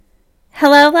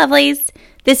Hello, lovelies.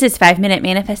 This is 5-Minute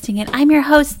Manifesting, and I'm your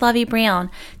host, Lovey Brown.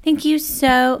 Thank you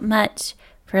so much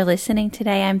for listening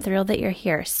today. I'm thrilled that you're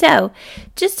here. So,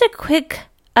 just a quick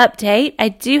update. I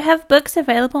do have books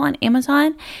available on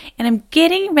Amazon, and I'm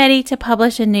getting ready to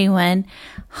publish a new one,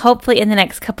 hopefully in the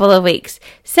next couple of weeks.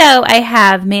 So, I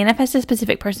have Manifest a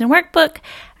Specific Person workbook.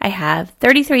 I have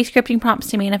 33 scripting prompts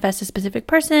to manifest a specific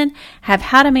person, have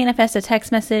how to manifest a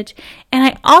text message, and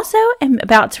I also am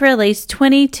about to release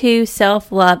 22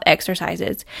 self-love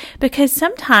exercises, because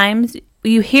sometimes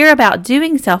you hear about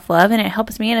doing self-love and it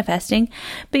helps manifesting,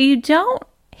 but you don't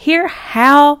hear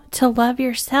how to love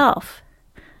yourself.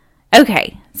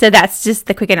 Okay, so that's just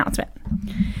the quick announcement.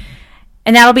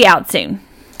 And that'll be out soon.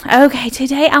 Okay,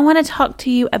 today I want to talk to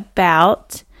you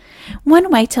about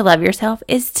one way to love yourself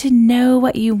is to know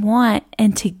what you want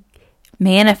and to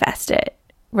manifest it,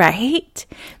 right?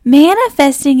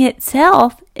 Manifesting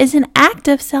itself is an act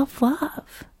of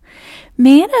self-love.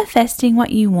 Manifesting what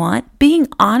you want, being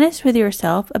honest with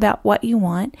yourself about what you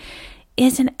want,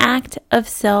 is an act of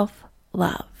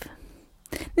self-love.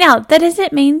 Now, that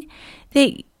doesn't mean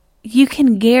that you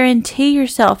can guarantee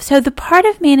yourself. So the part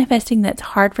of manifesting that's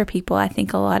hard for people, I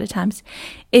think a lot of times,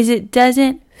 is it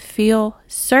doesn't feel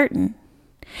certain.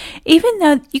 Even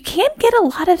though you can't get a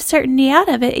lot of certainty out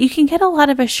of it, you can get a lot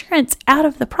of assurance out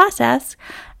of the process.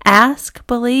 Ask,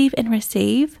 believe, and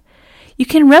receive. You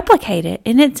can replicate it,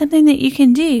 and it's something that you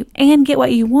can do and get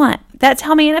what you want. That's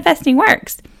how manifesting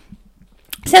works.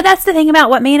 So that's the thing about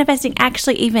what manifesting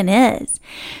actually even is.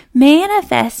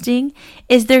 Manifesting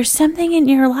is there's something in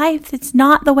your life that's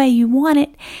not the way you want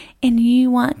it, and you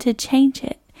want to change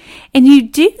it. And you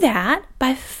do that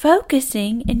by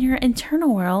focusing in your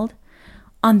internal world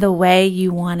on the way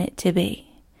you want it to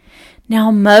be.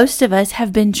 Now, most of us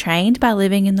have been trained by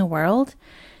living in the world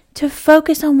to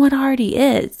focus on what already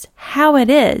is, how it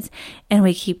is. And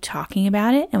we keep talking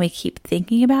about it, and we keep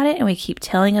thinking about it, and we keep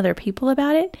telling other people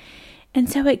about it. And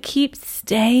so it keeps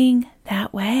staying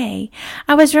that way.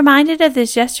 I was reminded of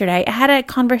this yesterday. I had a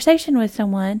conversation with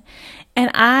someone,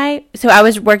 and I'm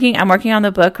working on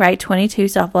the book, right? 22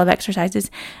 self-love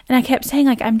exercises. And I kept saying,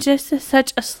 I'm just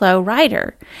such a slow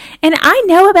writer. And I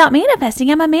know about manifesting.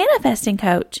 I'm a manifesting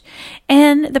coach.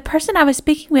 And the person I was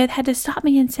speaking with had to stop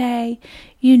me and say,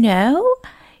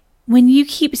 when you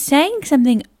keep saying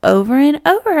something over and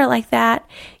over like that,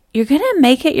 you're going to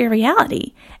make it your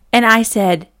reality. And I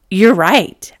said, you're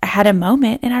right. I had a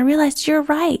moment and I realized you're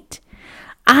right.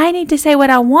 I need to say what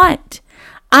I want.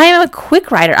 I am a quick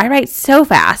writer. I write so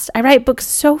fast. I write books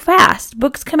so fast.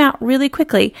 Books come out really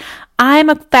quickly. I'm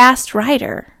a fast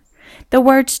writer. The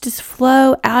words just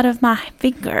flow out of my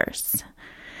fingers.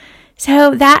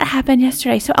 So that happened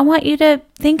yesterday. So I want you to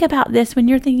think about this when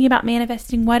you're thinking about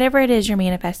manifesting, whatever it is you're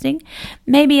manifesting.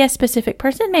 Maybe a specific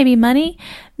person, maybe money,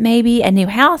 maybe a new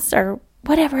house, or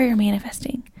whatever you're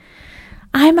manifesting.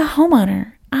 I'm a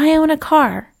homeowner. I own a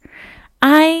car.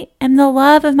 I am the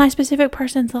love of my specific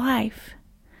person's life.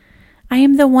 I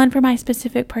am the one for my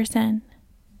specific person.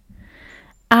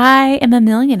 I am a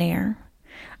millionaire.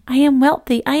 I am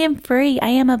wealthy. I am free. I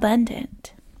am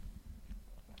abundant.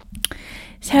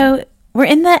 So we're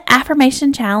in the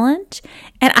affirmation challenge,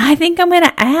 and I think I'm going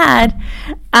to add,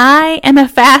 I am a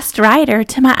fast writer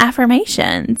to my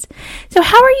affirmations. So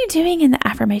how are you doing in the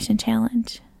affirmation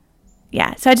challenge?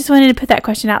 Yeah, so I just wanted to put that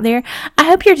question out there. I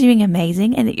hope you're doing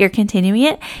amazing and that you're continuing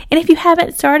it. And if you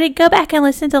haven't started, go back and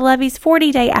listen to Lovey's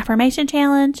 40-day affirmation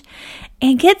challenge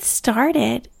and get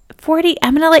started.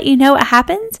 I'm going to let you know what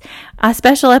happens. A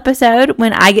special episode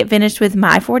when I get finished with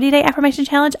my 40-day affirmation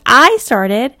challenge. I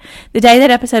started the day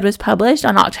that episode was published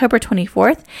on October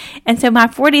 24th. And so my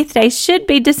 40th day should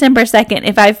be December 2nd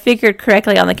if I figured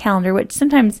correctly on the calendar, which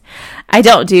sometimes I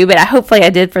don't do, but hopefully I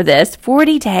did for this.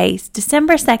 40 days,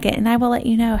 December 2nd, and I will let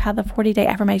you know how the 40-day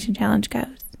affirmation challenge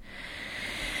goes.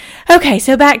 Okay,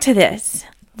 so back to this.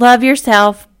 Love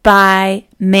yourself by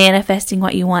manifesting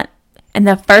what you want. And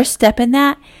the first step in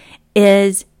that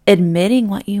is admitting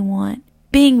what you want,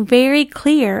 being very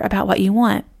clear about what you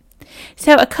want.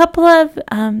 So a couple of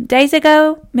days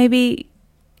ago, maybe,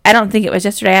 I don't think it was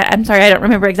yesterday. I'm sorry, I don't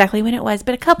remember exactly when it was,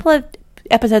 but a couple of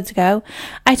episodes ago,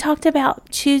 I talked about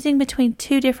choosing between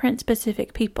two different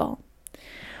specific people.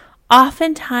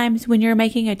 Oftentimes, when you're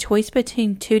making a choice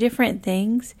between two different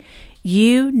things,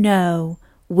 you know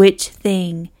which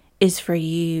thing is for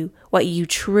you, what you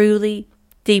truly,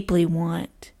 deeply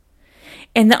want.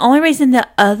 And the only reason the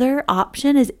other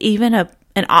option is even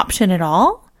an option at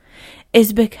all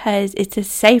is because it's a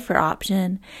safer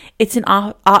option. It's an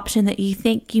option that you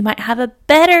think you might have a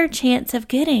better chance of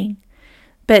getting.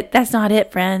 But that's not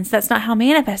it, friends. That's not how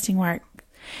manifesting works.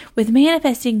 With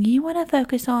manifesting, you want to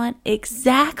focus on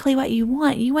exactly what you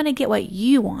want. You want to get what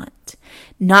you want,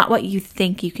 not what you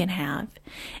think you can have.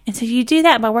 And so you do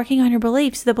that by working on your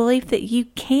beliefs, the belief that you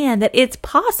can, that it's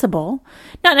possible,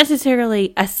 not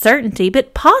necessarily a certainty,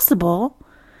 but possible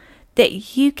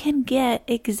that you can get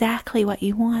exactly what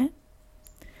you want.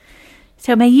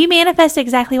 So may you manifest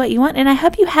exactly what you want, and I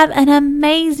hope you have an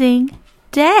amazing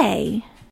day.